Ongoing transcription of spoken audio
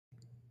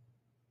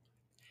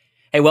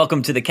Hey,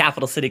 welcome to the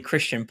Capital City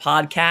Christian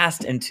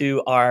Podcast and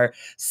to our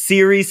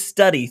series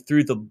study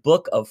through the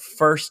book of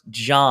First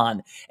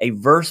John, a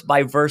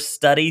verse-by-verse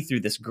study through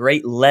this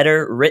great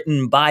letter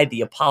written by the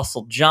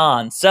Apostle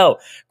John. So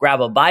grab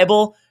a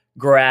Bible,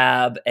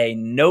 grab a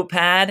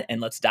notepad,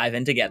 and let's dive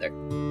in together.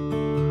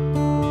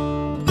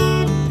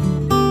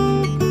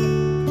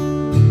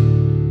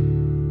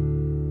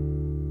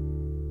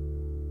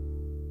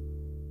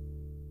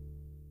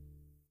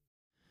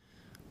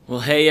 Well,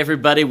 hey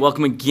everybody,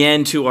 welcome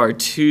again to our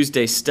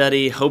Tuesday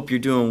study. Hope you're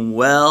doing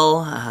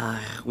well.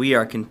 We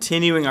are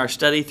continuing our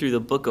study through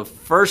the book of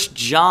First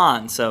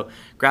John. So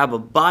grab a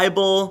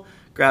Bible,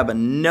 grab a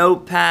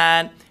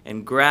notepad,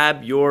 and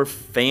grab your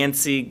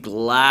fancy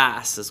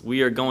glass as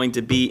we are going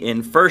to be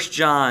in First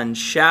John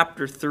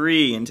chapter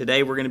 3. And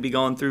today we're going to be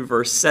going through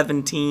verse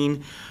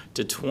 17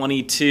 to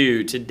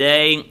 22.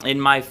 Today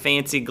in my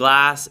fancy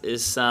glass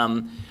is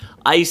some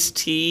iced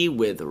tea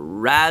with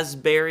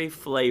raspberry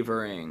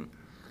flavoring.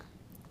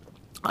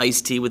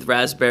 Iced tea with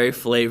raspberry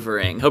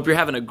flavoring. Hope you're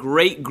having a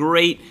great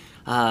week.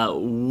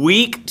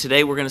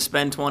 Today we're going to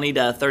spend 20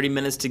 to 30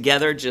 minutes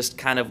together just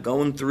kind of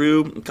going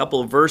through a couple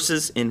of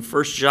verses in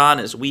 1 John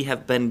as we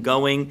have been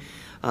going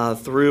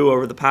through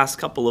over the past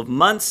couple of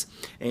months.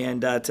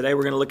 And today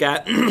we're going to look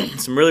at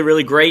some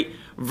really great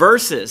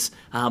verses.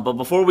 But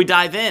before we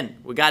dive in,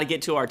 we got to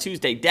get to our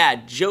Tuesday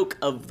Dad Joke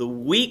of the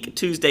Week.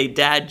 Tuesday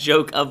Dad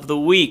Joke of the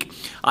Week.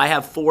 I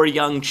have 4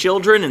 young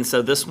children, and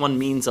so this one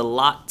means a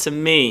lot to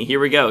me. Here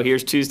we go.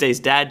 Here's Tuesday's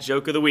Dad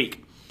Joke of the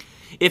Week.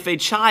 If a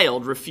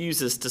child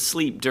refuses to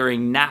sleep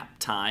during nap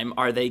time,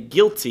 are they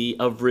guilty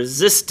of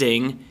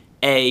resisting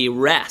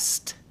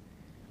arrest?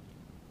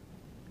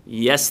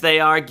 Yes, they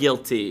are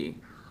guilty.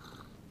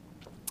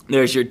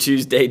 There's your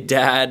Tuesday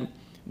Dad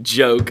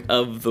Joke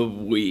of the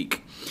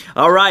Week.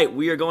 All right,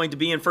 we are going to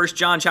be in 1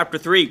 John chapter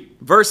 3,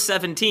 verse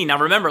 17. Now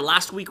remember,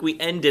 last week we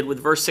ended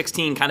with verse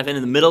 16, kind of in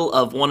the middle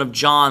of one of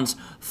John's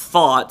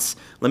thoughts.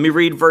 Let me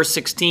read verse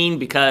 16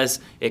 because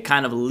it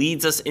kind of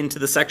leads us into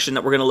the section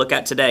that we're going to look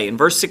at today. In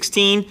verse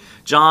 16,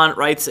 John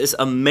writes this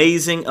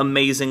amazing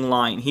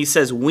line. He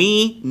says,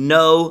 "We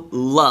know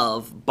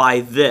love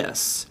by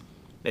this,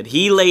 that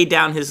he laid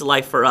down his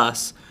life for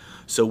us,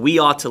 so we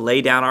ought to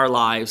lay down our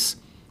lives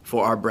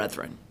for our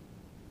brethren."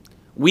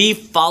 We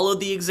follow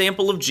the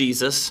example of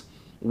Jesus.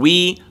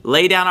 We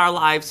lay down our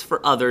lives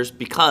for others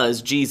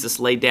because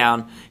Jesus laid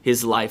down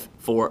his life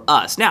for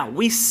us. Now,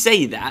 we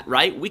say that,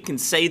 right? We can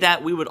say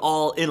that. We would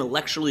all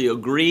intellectually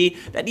agree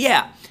that,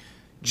 yeah,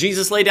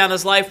 Jesus laid down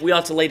his life. We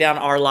ought to lay down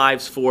our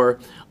lives for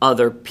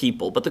other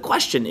people. But the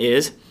question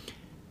is,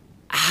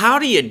 how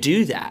do you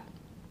do that?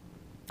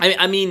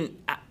 I mean,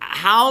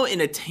 how in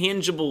a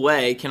tangible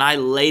way can I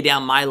lay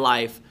down my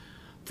life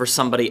for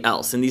somebody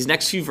else? In these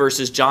next few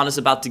verses, John is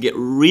about to get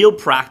real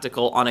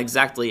practical on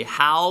exactly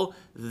how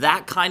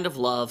that kind of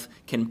love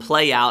can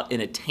play out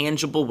in a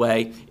tangible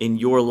way in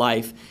your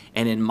life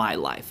and in my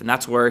life. And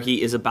that's where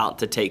he is about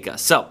to take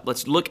us. So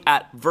let's look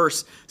at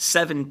verse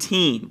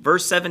 17.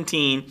 Verse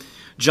 17,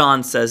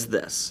 John says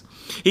this.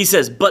 He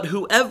says, "But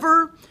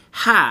whoever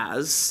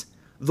has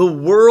the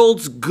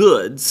world's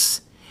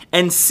goods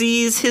and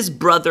sees his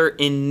brother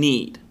in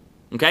need."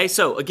 Okay,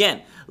 so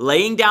again,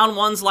 laying down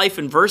one's life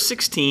in verse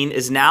 16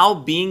 is now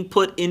being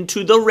put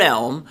into the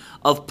realm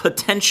of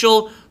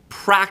potential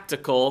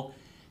practical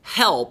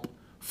help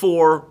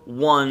for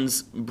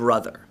one's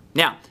brother.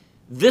 Now,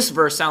 this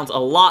verse sounds a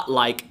lot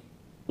like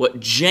what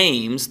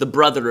James, the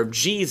brother of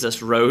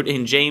Jesus, wrote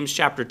in James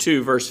chapter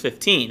 2, verse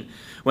 15,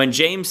 when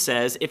James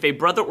says, "If a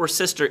brother or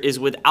sister is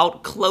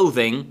without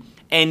clothing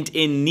and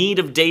in need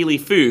of daily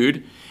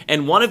food,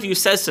 and one of you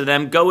says to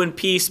them, 'Go in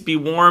peace, be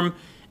warm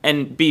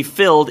and be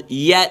filled,'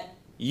 yet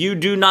you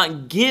do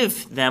not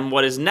give them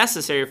what is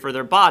necessary for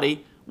their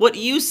body, what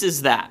use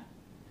is that?"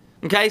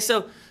 Okay,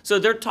 so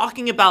they're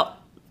talking about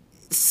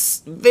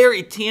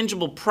very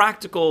tangible,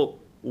 practical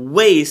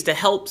ways to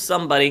help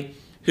somebody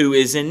who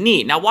is in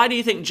need. Now, why do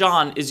you think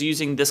John is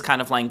using this kind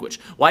of language?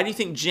 Why do you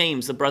think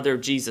James, the brother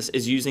of Jesus,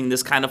 is using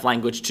this kind of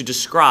language to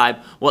describe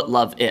what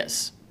love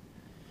is?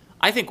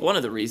 I think one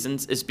of the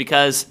reasons is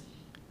because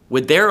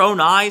with their own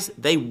eyes,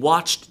 they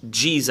watched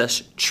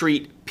Jesus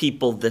treat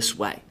people this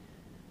way.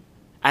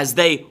 As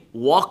they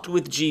walked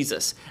with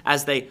Jesus,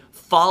 as they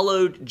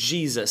followed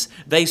Jesus,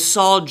 they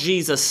saw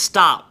Jesus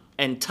stop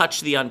and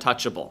touch the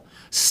untouchable,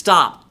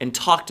 stop and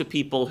talk to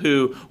people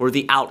who were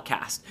the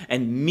outcast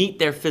and meet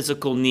their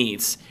physical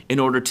needs in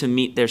order to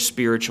meet their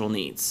spiritual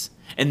needs.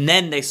 And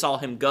then they saw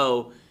him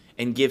go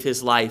and give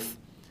his life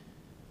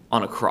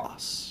on a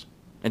cross.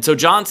 And so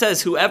John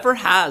says, whoever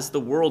has the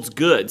world's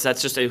goods,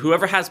 that's just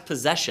whoever has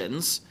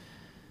possessions,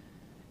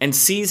 and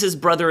sees his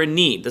brother in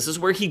need. This is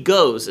where he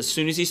goes as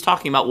soon as he's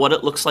talking about what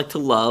it looks like to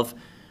love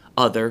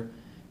other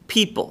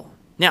people.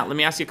 Now, let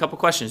me ask you a couple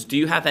questions. Do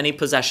you have any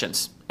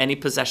possessions? Any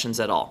possessions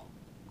at all?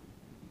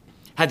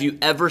 Have you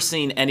ever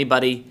seen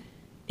anybody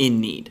in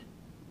need?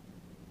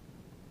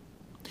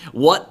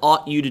 What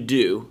ought you to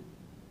do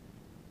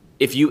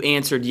if you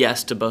answered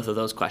yes to both of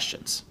those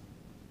questions?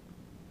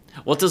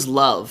 What does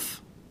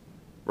love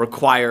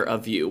require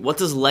of you? What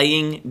does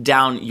laying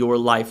down your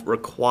life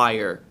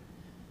require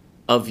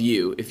of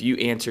you if you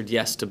answered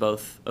yes to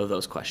both of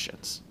those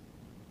questions?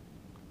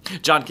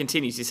 John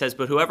continues. He says,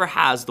 but whoever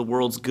has the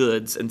world's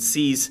goods and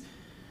sees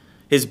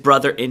his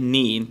brother in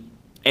need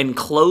and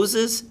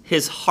closes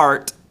his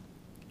heart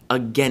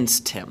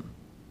against him.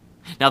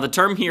 Now, the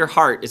term here,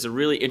 heart, is a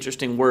really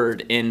interesting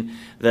word in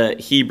the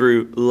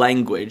Hebrew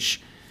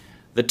language.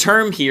 The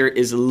term here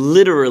is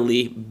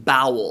literally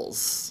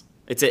bowels.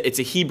 It's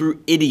a Hebrew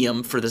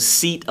idiom for the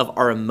seat of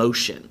our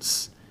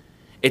emotions.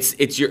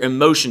 It's your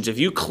emotions. If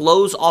you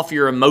close off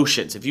your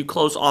emotions, if you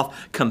close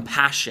off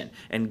compassion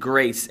and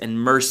grace and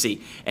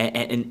mercy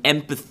and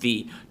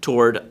empathy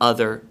toward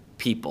other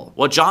people.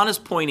 What John is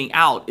pointing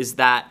out is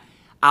that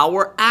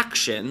our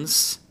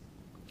actions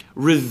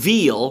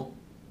reveal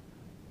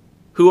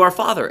who our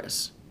Father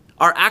is.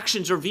 Our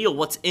actions reveal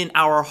what's in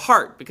our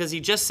heart, because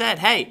he just said,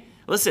 hey,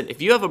 listen,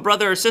 if you have a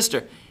brother or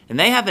sister and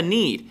they have a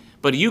need,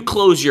 but you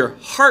close your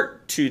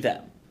heart to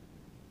them.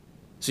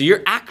 So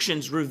your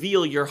actions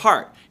reveal your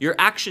heart. Your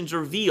actions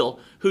reveal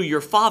who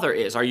your Father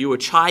is. Are you a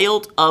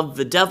child of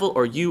the devil,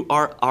 or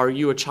are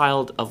you a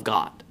child of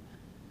God?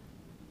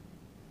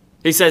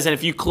 He says, and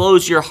if you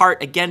close your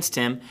heart against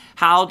him,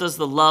 how does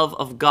the love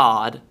of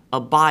God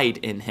abide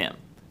in him?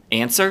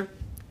 Answer,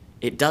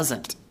 it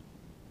doesn't.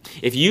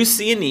 If you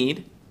see a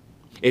need,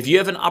 if you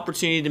have an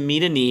opportunity to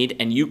meet a need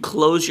and you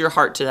close your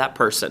heart to that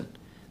person,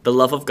 the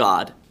love of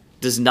God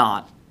does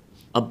not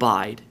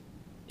abide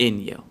in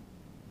you.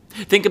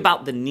 Think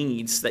about the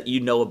needs that you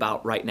know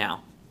about right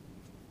now.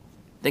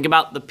 Think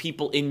about the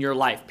people in your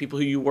life, people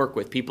who you work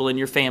with, people in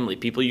your family,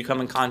 people you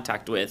come in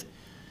contact with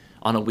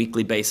on a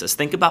weekly basis.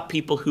 Think about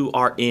people who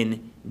are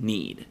in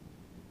need.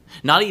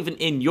 Not even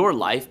in your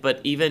life,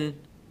 but even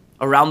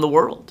around the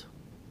world.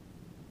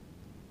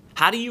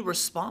 How do you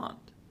respond?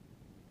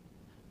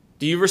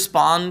 Do you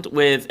respond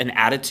with an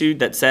attitude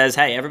that says,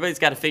 hey, everybody's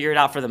got to figure it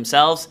out for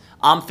themselves.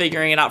 I'm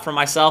figuring it out for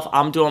myself.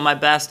 I'm doing my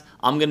best.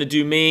 I'm going to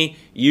do me.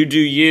 You do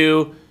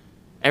you.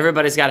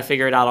 Everybody's got to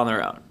figure it out on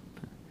their own.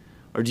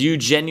 Or do you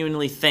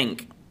genuinely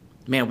think,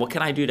 man, what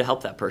can I do to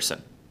help that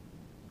person?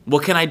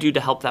 What can I do to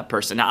help that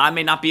person? Now, I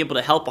may not be able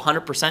to help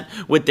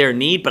 100% with their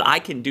need, but I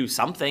can do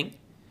something.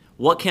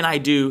 What can I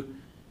do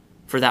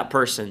for that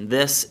person?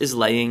 This is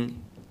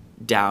laying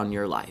down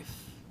your life.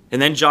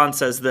 And then John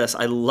says this.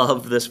 I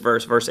love this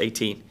verse, verse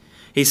 18.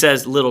 He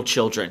says, little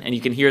children. And you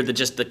can hear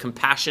just the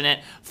compassionate,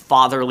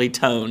 fatherly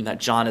tone that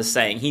John is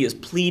saying. He is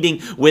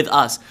pleading with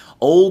us.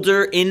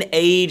 Older in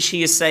age,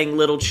 he is saying,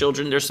 little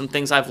children. There's some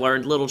things I've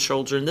learned. Little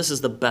children, this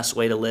is the best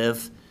way to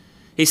live.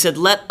 He said,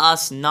 let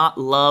us not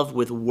love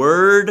with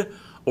word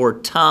or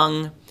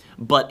tongue,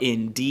 but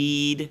in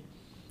deed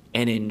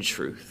and in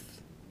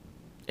truth.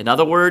 In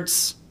other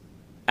words,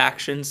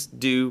 actions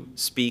do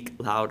speak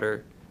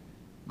louder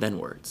than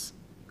words.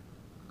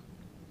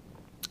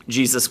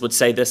 Jesus would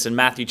say this in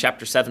Matthew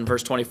chapter 7,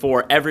 verse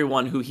 24,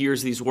 everyone who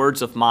hears these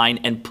words of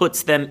mine and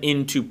puts them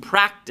into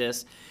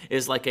practice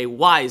is like a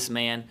wise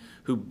man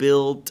who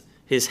built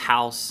his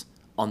house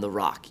on the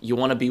rock. You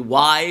want to be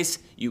wise,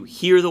 you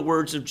hear the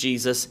words of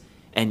Jesus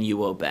and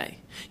you obey.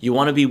 You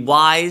want to be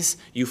wise,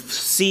 you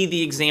see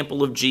the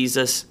example of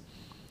Jesus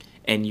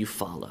and you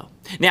follow.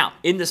 Now,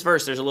 in this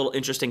verse, there's a little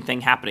interesting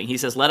thing happening. He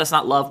says, let us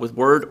not love with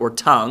word or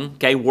tongue.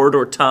 Okay, word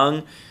or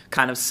tongue,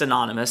 kind of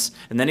synonymous.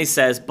 And then he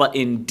says, but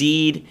in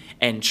deed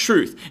and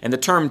truth. And the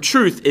term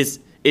truth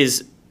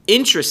is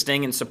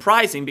interesting and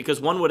surprising because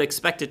one would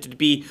expect it to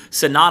be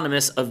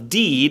synonymous of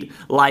deed,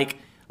 like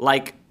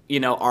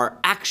our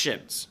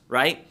actions,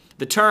 right?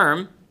 The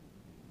term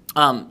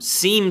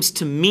seems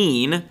to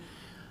mean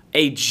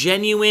a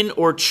genuine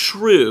or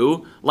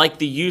true, like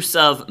the use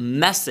of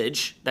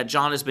message, that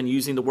John has been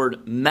using the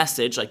word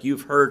message, like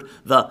you've heard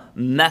the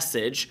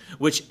message,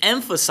 which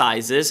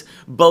emphasizes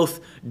both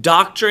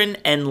doctrine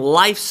and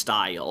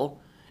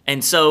lifestyle.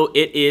 And so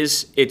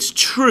it's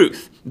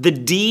truth. The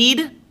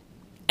deed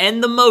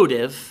and the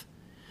motive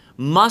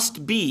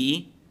must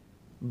be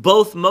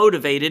both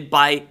motivated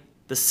by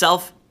the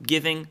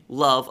self-giving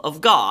love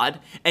of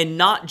God and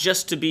not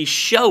just to be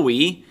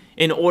showy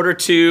in order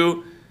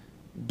to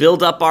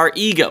build up our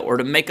ego or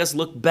to make us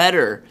look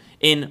better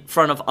in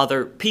front of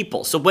other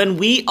people. So when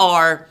we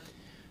are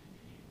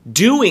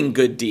doing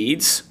good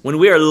deeds, when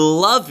we are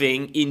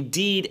loving in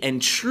deed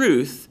and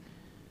truth,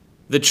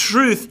 the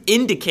truth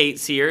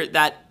indicates here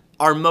that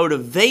our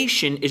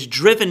motivation is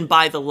driven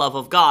by the love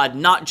of God,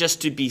 not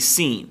just to be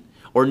seen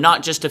or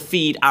not just to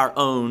feed our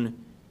own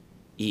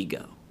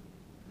ego.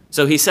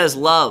 So he says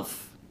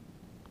love,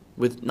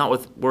 not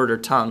with word or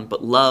tongue,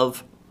 but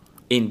love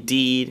in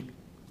deed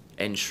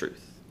and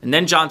truth. And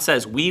then John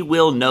says, we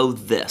will know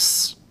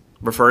this,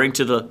 referring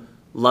to the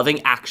loving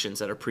actions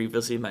that are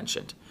previously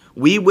mentioned.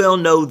 We will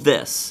know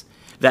this,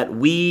 that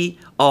we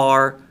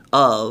are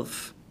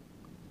of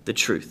the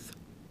truth.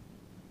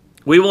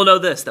 We will know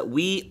this, that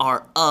we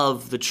are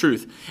of the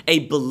truth.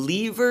 A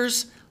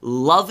believer's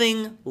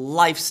loving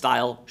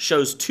lifestyle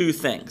shows two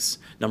things.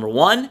 Number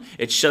one,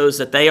 it shows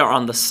that they are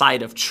on the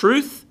side of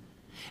truth.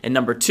 And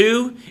number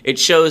two, it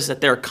shows that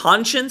their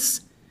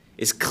conscience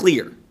is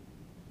clear.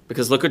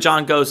 Because look where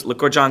John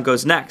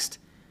goes next.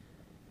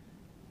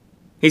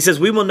 He says,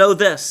 we will know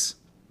this.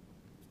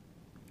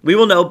 We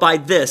will know by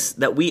this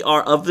that we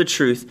are of the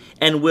truth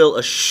and will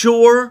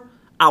assure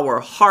our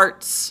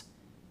hearts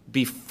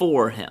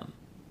before him.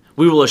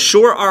 We will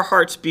assure our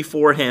hearts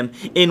before him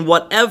in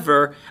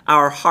whatever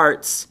our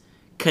hearts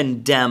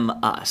condemn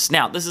us.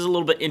 Now, this is a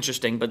little bit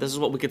interesting, but this is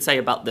what we could say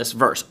about this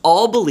verse.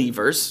 All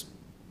believers,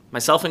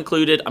 myself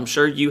included, I'm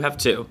sure you have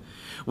too,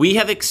 we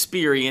have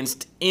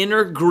experienced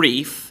inner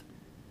grief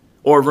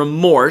or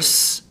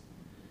remorse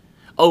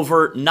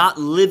over not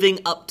living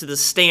up to the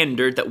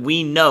standard that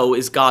we know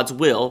is God's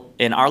will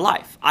in our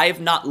life. I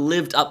have not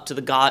lived up to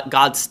the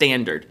God's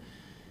standard.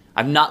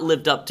 I've not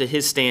lived up to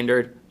his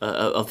standard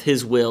of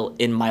his will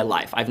in my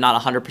life. I've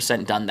not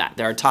 100% done that.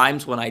 There are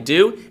times when I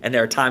do, and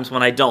there are times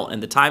when I don't.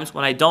 And the times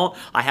when I don't,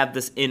 I have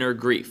this inner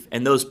grief.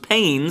 And those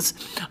pains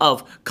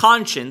of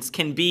conscience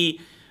can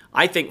be,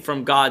 I think,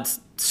 from God's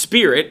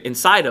Spirit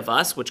inside of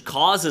us, which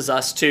causes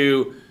us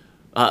to,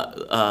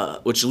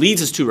 which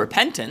leads us to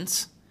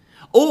repentance.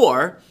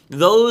 Or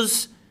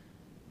those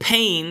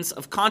pains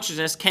of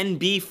consciousness can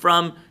be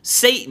from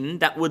Satan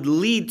that would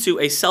lead to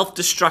a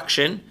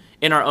self-destruction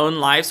in our own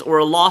lives or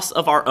a loss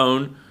of our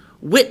own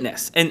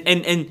witness. And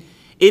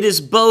it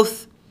is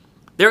both,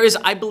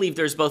 I believe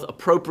there's both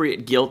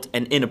appropriate guilt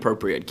and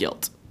inappropriate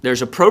guilt.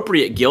 There's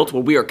appropriate guilt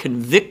where we are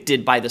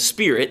convicted by the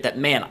Spirit that,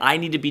 man, I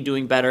need to be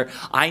doing better.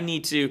 I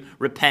need to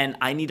repent.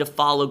 I need to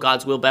follow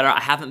God's will better. I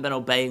haven't been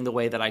obeying the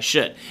way that I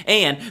should.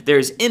 And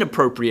there's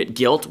inappropriate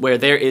guilt where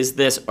there is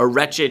this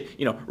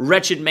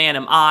wretched man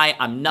am I.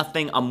 I'm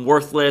nothing. I'm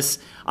worthless.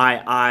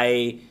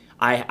 I'm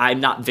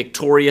not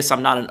victorious.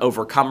 I'm not an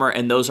overcomer.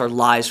 And those are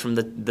lies from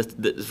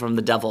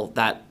the devil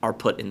that are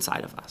put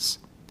inside of us.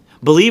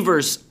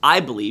 Believers, I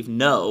believe,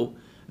 know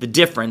the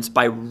difference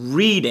by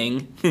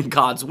reading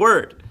God's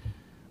word.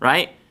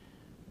 Right?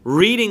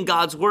 Reading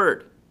God's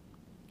word.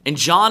 And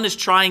John is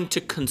trying to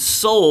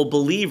console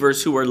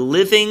believers who are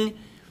living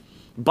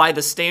by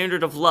the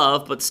standard of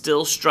love but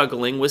still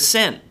struggling with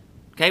sin.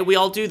 Okay, we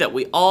all do that.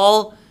 We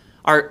all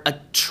are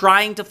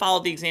trying to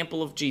follow the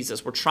example of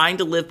Jesus. We're trying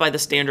to live by the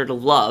standard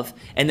of love,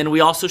 and then we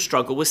also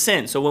struggle with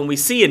sin. So when we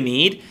see a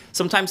need,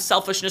 sometimes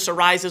selfishness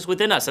arises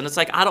within us, and it's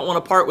like, I don't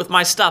want to part with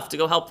my stuff to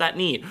go help that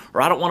need,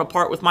 or I don't want to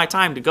part with my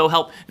time to go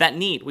help that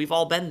need. We've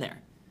all been there.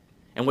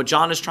 And what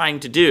John is trying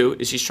to do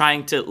is he's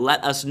trying to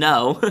let us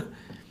know, and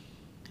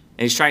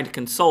he's trying to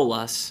console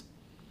us.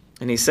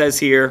 And he says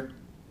here,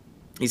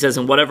 he says,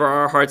 and whatever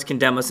our hearts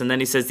condemn us, and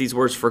then he says these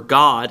words, for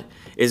God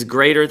is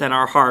greater than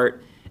our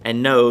heart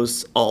and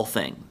knows all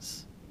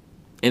things.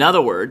 In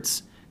other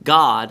words,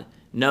 God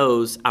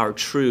knows our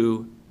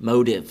true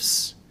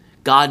motives.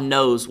 God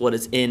knows what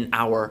is in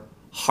our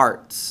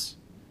hearts.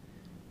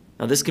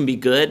 Now, this can be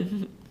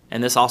good,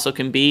 and this also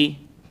can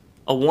be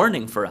a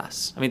warning for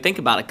us. I mean, think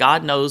about it.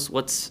 God knows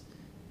what's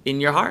in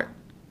your heart.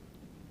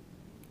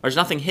 There's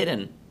nothing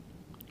hidden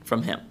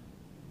from him.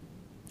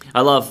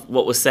 I love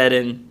what was said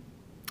in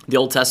the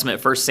Old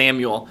Testament, 1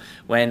 Samuel,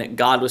 when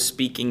God was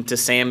speaking to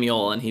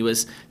Samuel and he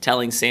was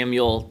telling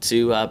Samuel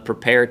to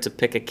prepare to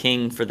pick a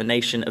king for the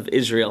nation of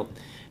Israel.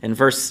 In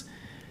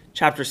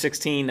chapter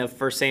 16 of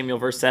 1 Samuel,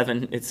 verse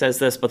 7, it says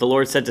this, but the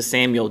Lord said to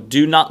Samuel,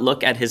 do not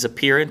look at his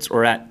appearance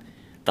or at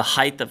the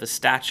height of his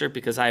stature,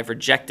 because I have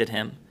rejected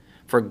him.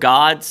 For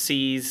God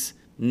sees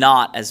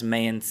not as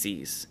man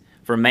sees.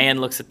 For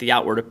man looks at the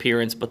outward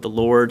appearance, but the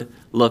Lord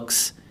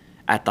looks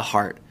at the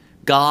heart.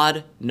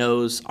 God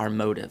knows our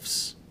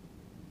motives.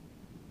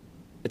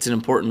 It's an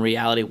important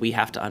reality we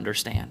have to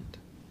understand.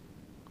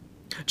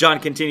 John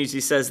continues,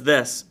 he says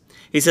this.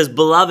 He says,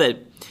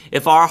 beloved,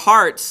 if our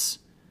hearts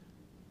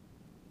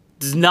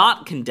does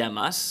not condemn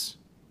us,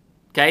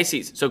 okay,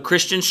 so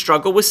Christians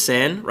struggle with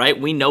sin, right?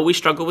 We know we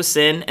struggle with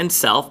sin and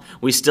self.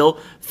 We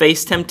still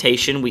face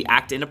temptation. We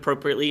act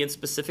inappropriately in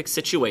specific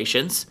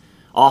situations.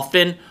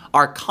 Often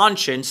our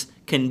conscience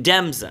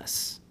condemns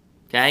us,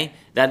 okay?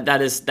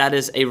 That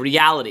is a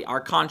reality.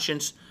 Our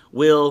conscience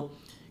will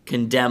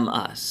condemn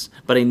us.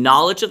 But a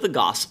knowledge of the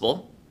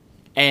gospel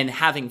and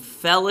having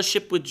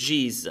fellowship with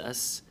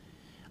Jesus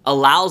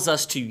allows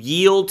us to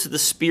yield to the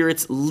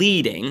Spirit's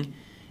leading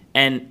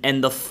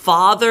and the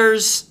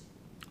Father's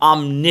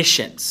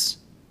omniscience.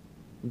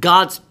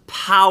 God's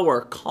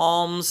power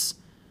calms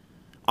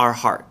our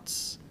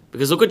hearts.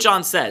 Because look what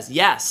John says.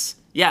 Yes.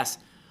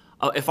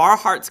 If our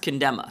hearts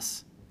condemn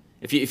us,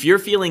 if you're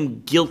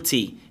feeling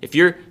guilty, if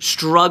you're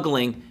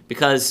struggling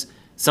because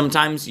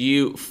sometimes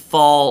you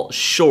fall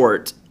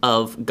short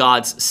of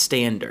God's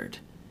standard,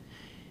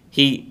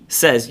 he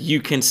says you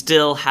can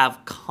still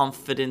have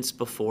confidence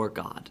before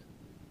God.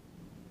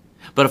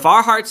 But if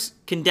our hearts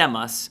condemn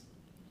us,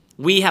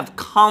 we have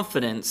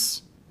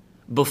confidence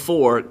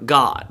before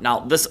God.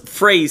 Now, this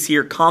phrase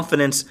here,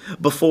 confidence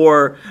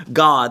before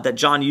God, that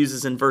John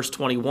uses in verse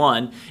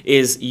 21,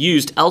 is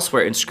used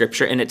elsewhere in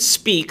Scripture, and it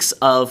speaks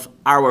of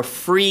our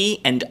free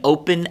and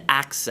open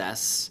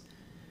access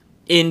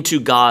into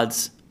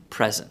God's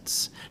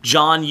presence.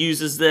 John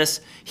uses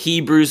this.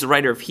 Hebrews, the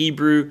writer of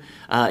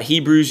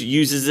Hebrews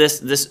uses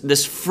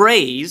this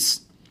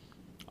phrase.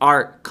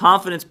 Our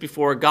confidence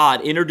before God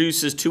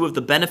introduces two of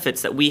the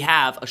benefits that we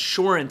have,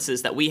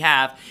 assurances that we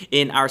have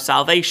in our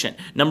salvation.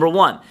 Number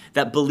one,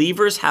 that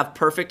believers have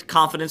perfect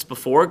confidence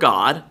before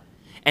God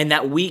and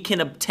that we can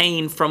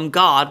obtain from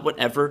God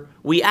whatever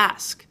we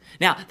ask.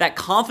 Now, that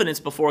confidence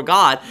before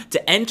God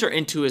to enter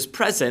into his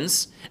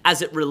presence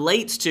as it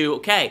relates to,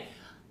 okay,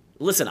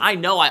 listen, I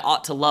know I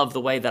ought to love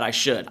the way that I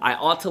should. I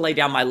ought to lay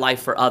down my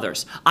life for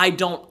others. I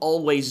don't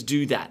always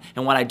do that.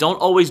 And when I don't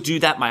always do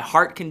that, my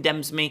heart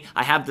condemns me.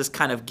 I have this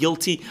kind of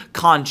guilty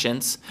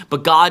conscience,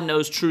 but God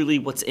knows truly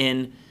what's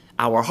in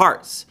our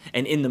hearts.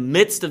 And in the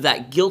midst of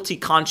that guilty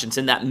conscience,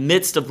 in that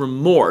midst of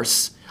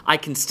remorse, I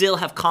can still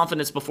have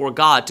confidence before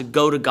God to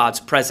go to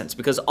God's presence.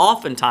 Because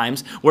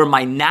oftentimes where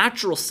my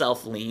natural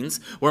self leans,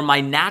 where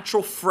my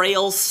natural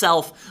frail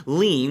self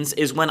leans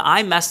is when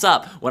I mess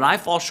up, when I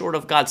fall short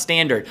of God's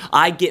standard,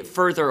 I get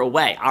further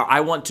away. I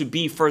want to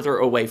be further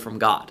away from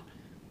God.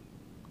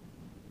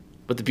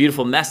 But the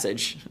beautiful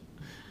message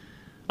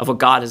of what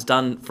God has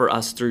done for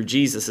us through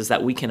Jesus is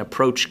that we can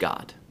approach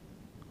God.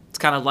 It's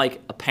kind of like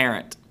a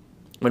parent.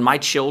 When my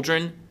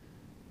children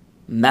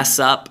mess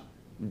up,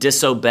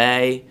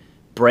 disobey,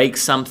 break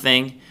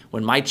something,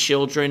 when my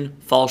children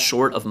fall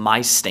short of my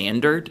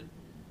standard,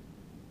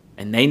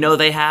 and they know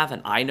they have,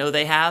 and I know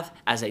they have,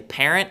 as a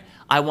parent,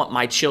 I want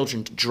my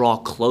children to draw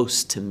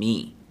close to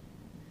me.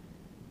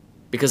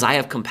 Because I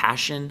have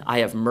compassion, I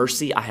have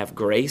mercy, I have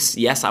grace.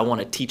 Yes, I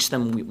want to teach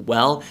them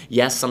well.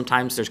 Yes,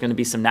 sometimes there's going to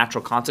be some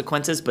natural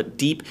consequences, but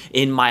deep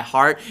in my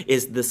heart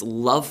is this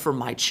love for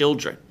my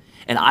children.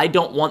 And I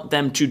don't want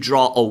them to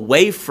draw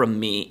away from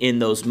me in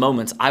those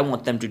moments. I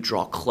want them to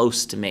draw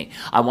close to me.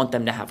 I want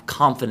them to have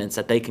confidence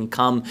that they can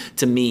come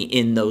to me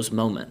in those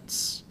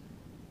moments.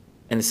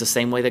 And it's the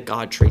same way that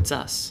God treats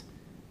us.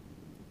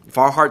 If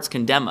our hearts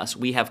condemn us,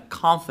 we have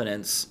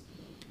confidence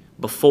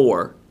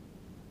before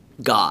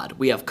God.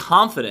 We have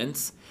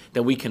confidence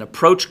that we can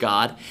approach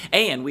God,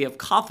 and we have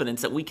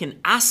confidence that we can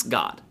ask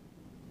God.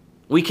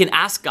 We can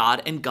ask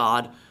God, and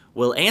God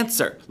will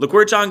answer. Look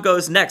where John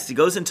goes next. He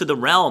goes into the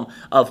realm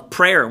of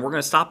prayer, and we're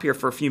going to stop here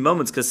for a few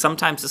moments because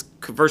sometimes this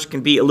verse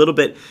can be a little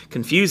bit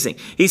confusing.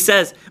 He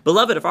says,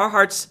 "Beloved, if our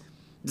hearts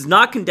does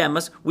not condemn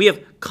us, we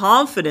have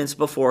confidence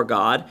before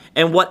God,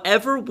 and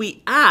whatever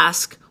we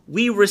ask,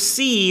 we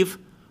receive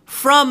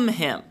from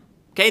him."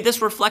 Okay, this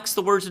reflects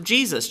the words of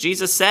Jesus.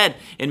 Jesus said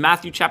in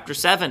Matthew chapter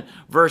 7,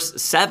 verse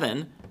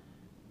 7,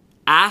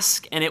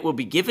 "Ask and it will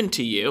be given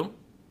to you.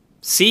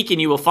 Seek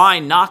and you will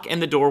find. Knock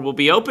and the door will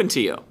be open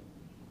to you."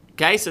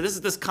 Okay, so this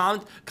is this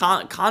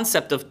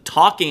concept of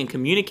talking and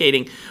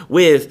communicating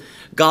with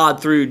God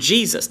through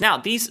Jesus. Now,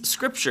 these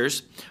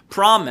scriptures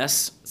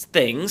promise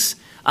things,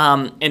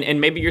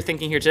 and maybe you're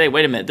thinking here today,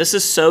 wait a minute, this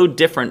is so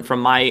different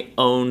from my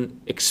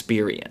own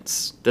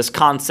experience. This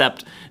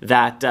concept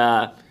that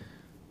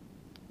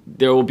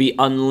there will be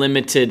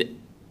unlimited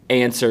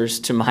answers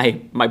to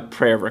my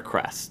prayer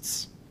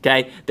requests.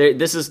 Okay,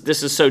 this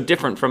is so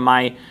different from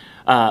my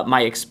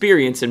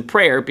experience in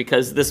prayer,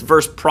 because this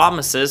verse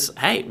promises,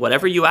 hey,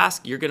 whatever you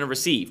ask, you're going to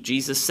receive.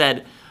 Jesus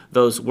said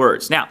those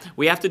words. Now,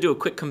 we have to do a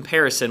quick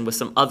comparison with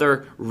some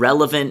other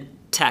relevant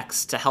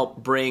texts to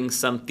help bring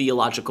some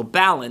theological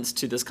balance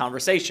to this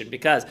conversation,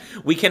 because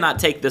we cannot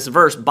take this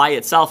verse by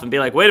itself and be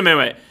like, wait a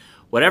minute,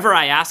 whatever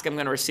I ask, I'm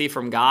going to receive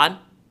from God.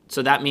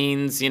 So that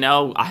means,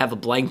 I have a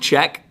blank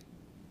check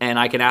and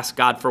I can ask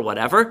God for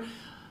whatever.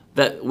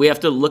 That we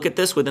have to look at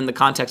this within the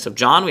context of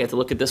John. We have to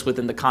look at this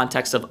within the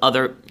context of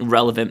other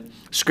relevant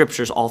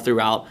scriptures all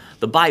throughout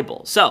the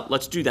Bible. So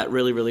let's do that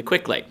really, really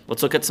quickly.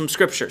 Let's look at some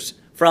scriptures.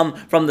 From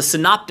the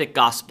synoptic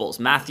gospels,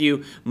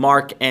 Matthew,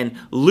 Mark, and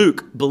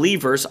Luke,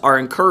 believers are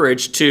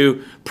encouraged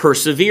to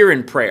persevere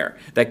in prayer,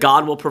 that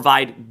God will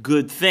provide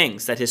good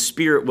things, that his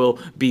Spirit will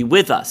be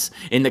with us.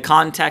 In the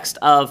context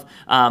of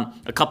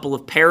a couple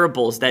of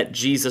parables that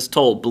Jesus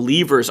told,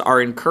 believers are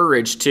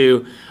encouraged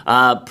to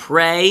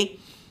pray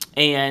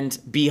and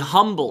be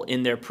humble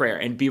in their prayer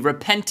and be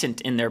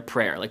repentant in their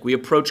prayer. Like we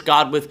approach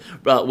God with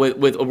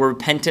a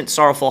repentant,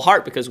 sorrowful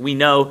heart because we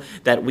know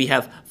that we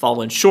have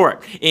fallen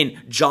short. In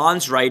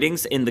John's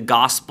writings, in the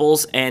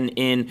Gospels, and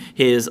in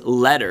his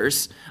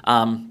letters,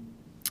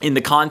 in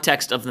the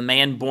context of the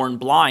man born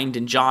blind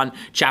in John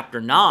chapter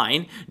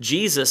 9,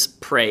 Jesus'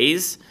 prayer,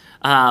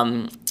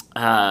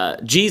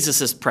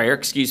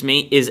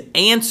 is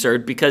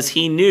answered because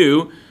he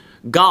knew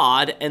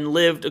God and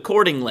lived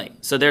accordingly.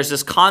 So there's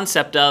this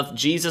concept of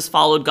Jesus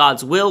followed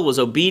God's will, was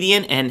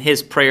obedient, and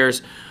his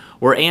prayers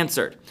were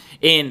answered.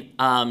 In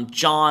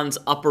John's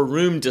upper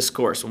room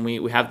discourse, when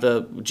we have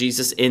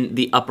Jesus in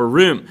the upper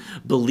room,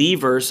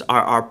 believers,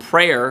 our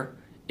prayer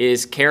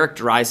is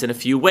characterized in a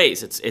few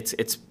ways.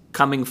 It's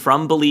coming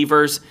from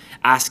believers,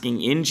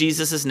 asking in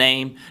Jesus'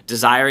 name,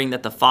 desiring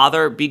that the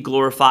Father be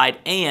glorified,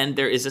 and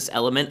there is this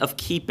element of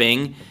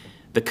keeping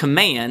the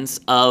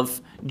commands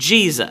of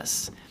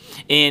Jesus.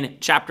 In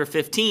chapter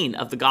 15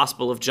 of the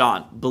Gospel of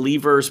John,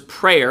 believers'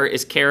 prayer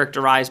is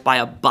characterized by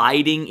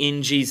abiding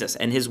in Jesus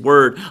and his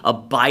word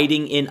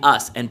abiding in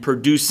us and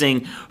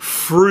producing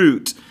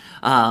fruit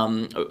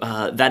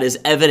that is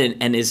evident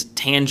and is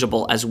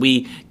tangible as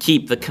we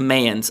keep the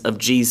commands of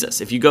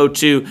Jesus. If you go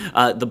to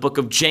the book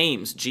of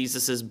James,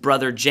 Jesus'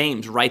 brother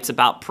James writes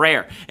about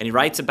prayer, and he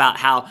writes about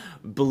how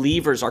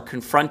believers are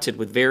confronted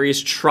with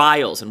various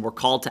trials and we're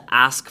called to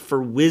ask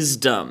for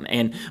wisdom.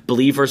 And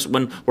believers,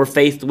 when we're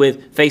faced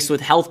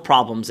with health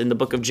problems in the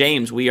book of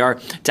James, we are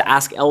to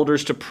ask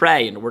elders to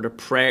pray, and we're to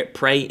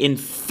pray in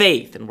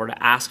faith, and we're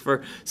to ask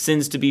for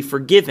sins to be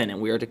forgiven,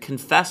 and we are to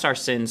confess our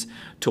sins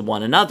to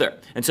one another.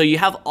 And so you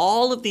have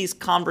all of these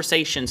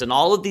conversations and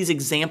all of these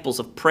examples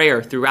of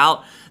prayer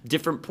throughout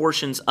different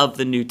portions of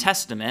the New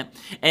Testament.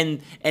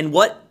 And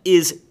what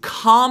is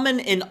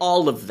common in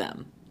all of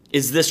them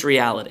is this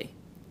reality.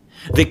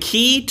 The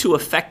key to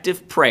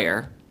effective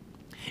prayer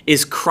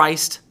is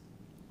Christ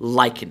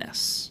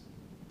likeness.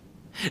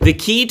 The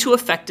key to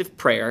effective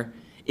prayer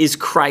is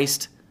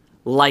Christ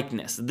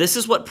likeness. This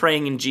is what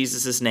praying in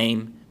Jesus'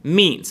 name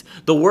means.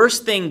 The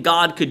worst thing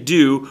God could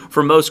do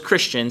for most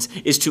Christians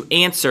is to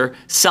answer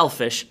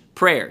selfish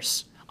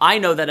prayers. I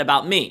know that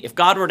about me. If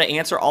God were to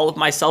answer all of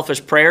my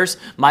selfish prayers,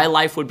 my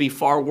life would be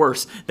far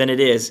worse than it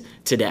is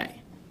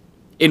today.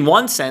 In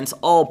one sense,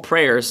 all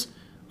prayers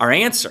are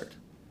answered.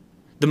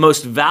 The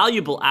most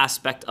valuable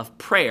aspect of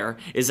prayer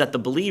is that the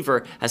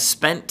believer has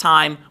spent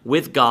time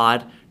with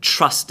God,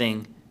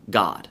 trusting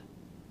God.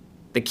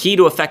 The key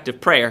to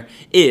effective prayer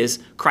is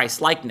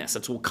Christ-likeness.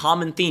 It's a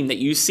common theme that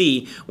you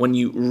see when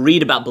you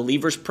read about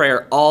believers'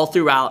 prayer all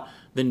throughout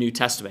the New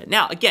Testament.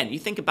 Now, again, you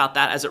think about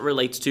that as it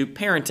relates to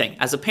parenting.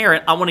 As a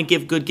parent, I want to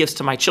give good gifts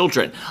to my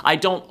children. I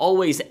don't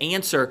always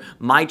answer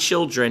my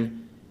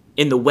children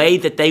in the way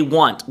that they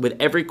want with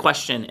every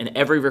question and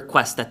every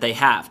request that they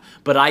have.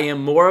 But I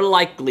am more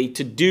likely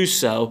to do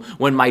so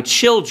when my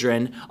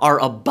children are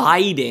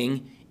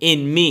abiding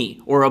in me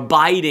or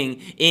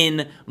abiding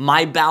in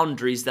my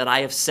boundaries that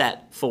I have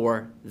set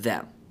for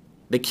them.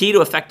 The key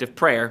to effective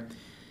prayer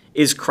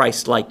is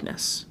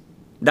Christ-likeness.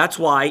 That's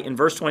why in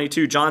verse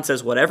 22, John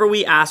says, whatever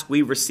we ask,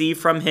 we receive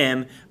from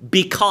him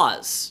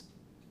because.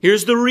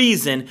 Here's the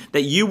reason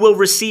that you will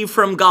receive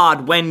from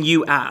God when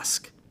you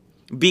ask.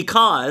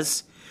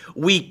 Because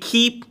we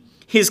keep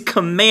his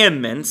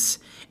commandments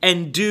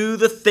and do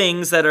the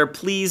things that are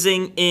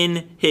pleasing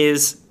in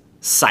his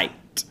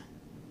sight.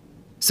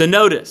 So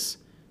notice,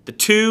 the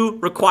two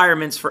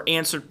requirements for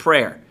answered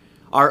prayer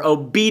are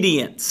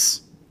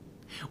obedience.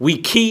 We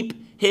keep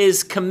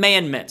his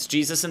commandments.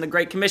 Jesus in the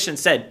Great Commission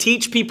said,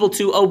 teach people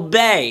to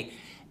obey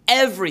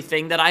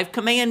everything that I've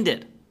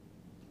commanded.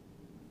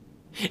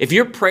 If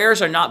your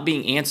prayers are not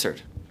being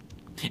answered,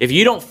 if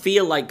you don't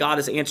feel like God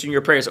is answering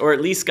your prayers, or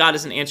at least God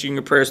isn't answering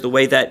your prayers the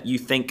way that you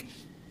think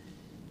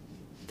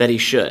that he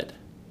should,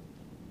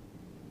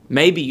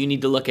 maybe you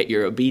need to look at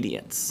your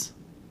obedience.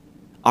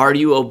 Are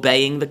you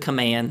obeying the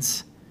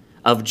commands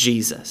of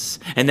Jesus?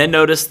 And then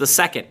notice the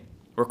second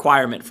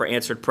requirement for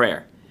answered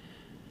prayer.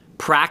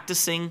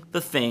 Practicing the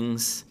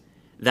things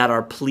that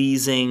are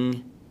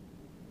pleasing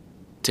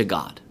to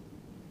God.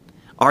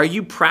 Are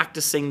you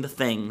practicing the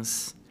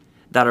things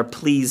that are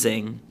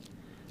pleasing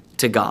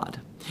to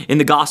God? In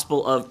the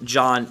Gospel of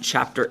John,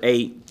 chapter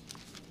 8,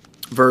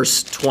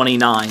 verse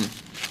 29,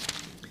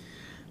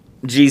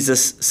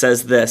 Jesus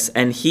says this,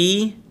 and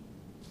he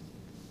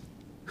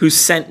who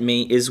sent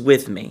me is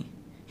with me.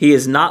 He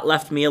has not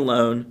left me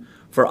alone,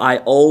 for I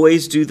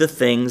always do the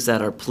things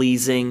that are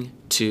pleasing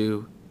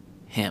to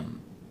him.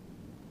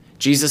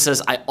 Jesus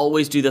says, I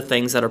always do the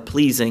things that are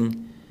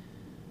pleasing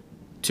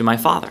to my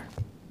Father.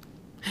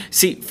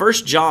 See, 1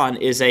 John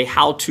is a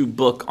how-to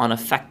book on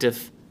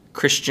effective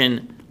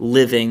Christian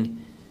living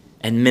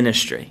and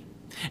ministry.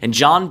 And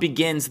John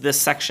begins this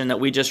section that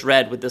we just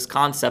read with this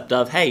concept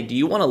of, hey, do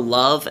you want to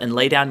love and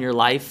lay down your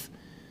life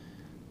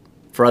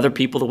for other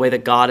people the way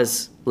that God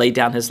has laid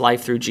down his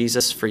life through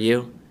Jesus for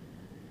you?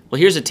 Well,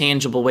 here's a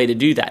tangible way to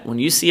do that. When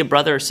you see a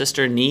brother or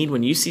sister in need,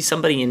 when you see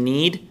somebody in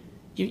need,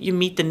 you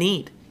meet the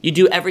need. You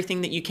do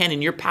everything that you can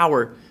in your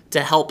power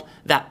to help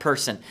that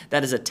person.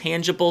 That is a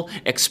tangible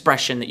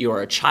expression that you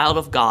are a child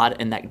of God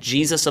and that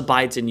Jesus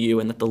abides in you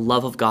and that the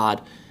love of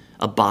God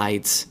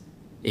abides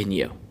in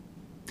you.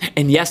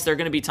 And yes, there are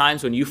going to be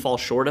times when you fall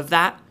short of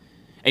that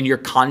and your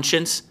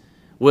conscience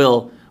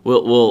will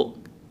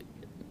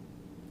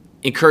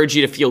encourage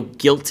you to feel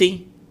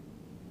guilty.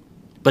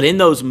 But in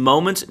those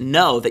moments,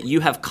 know that you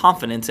have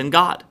confidence in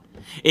God.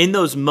 In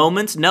those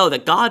moments, know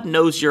that God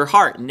knows your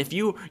heart. And if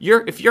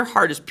your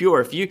heart is pure,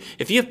 if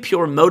you have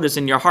pure motives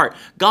in your heart,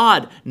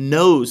 God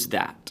knows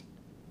that.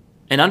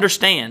 And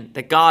understand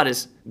that God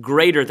is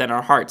greater than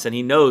our hearts and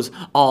he knows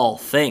all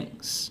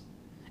things.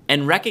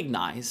 And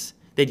recognize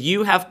that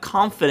you have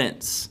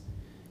confidence.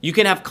 You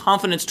can have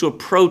confidence to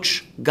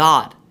approach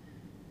God.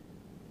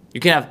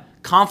 You can have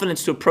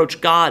confidence to approach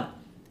God.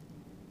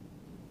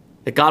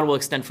 That God will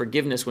extend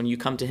forgiveness when you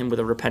come to him with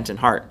a repentant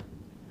heart.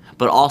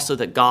 But also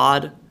that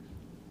God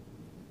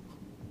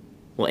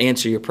will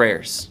answer your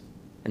prayers.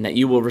 and that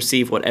you will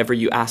receive whatever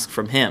you ask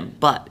from him.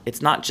 But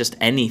it's not just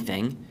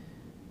anything.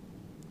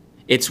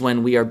 It's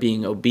when we are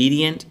being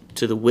obedient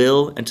to the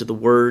will and to the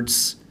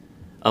words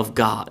of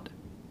God,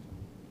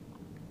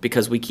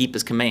 because we keep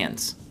his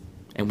commands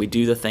and we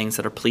do the things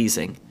that are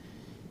pleasing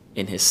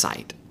in his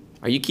sight.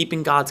 Are you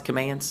keeping God's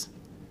commands?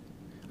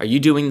 Are you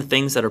doing the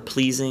things that are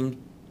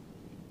pleasing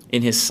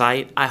in his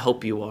sight? I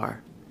hope you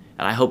are.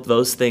 And I hope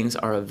those things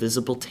are a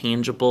visible,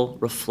 tangible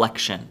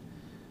reflection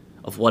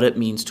of what it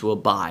means to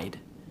abide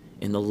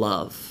in the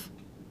love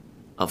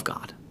of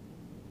God.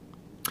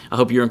 I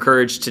hope you're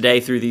encouraged today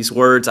through these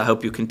words. I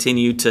hope you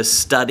continue to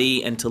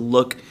study and to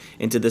look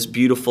into this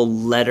beautiful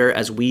letter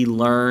as we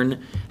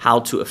learn how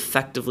to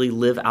effectively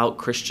live out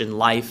Christian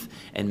life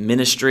and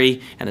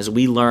ministry, and as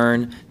we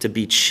learn to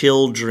be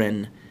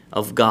children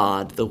of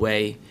God the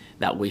way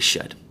that we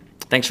should.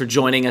 Thanks for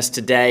joining us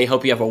today.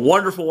 Hope you have a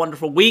wonderful,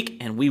 wonderful week,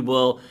 and we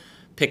will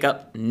pick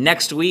up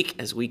next week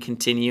as we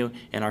continue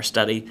in our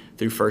study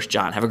through 1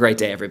 John. Have a great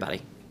day,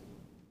 everybody.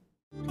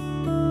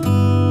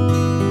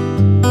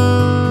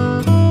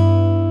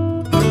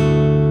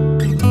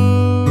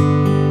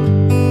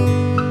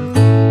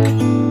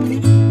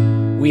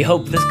 We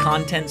hope this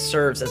content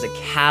serves as a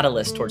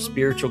catalyst towards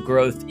spiritual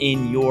growth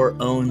in your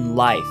own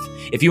life.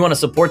 If you want to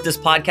support this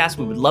podcast,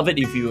 we would love it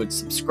if you would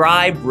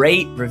subscribe,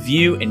 rate,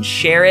 review, and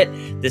share it.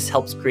 This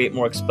helps create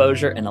more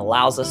exposure and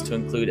allows us to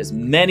include as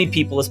many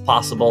people as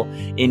possible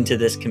into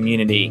this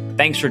community.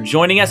 Thanks for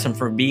joining us and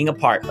for being a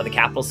part of the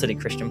Capital City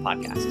Christian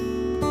Podcast.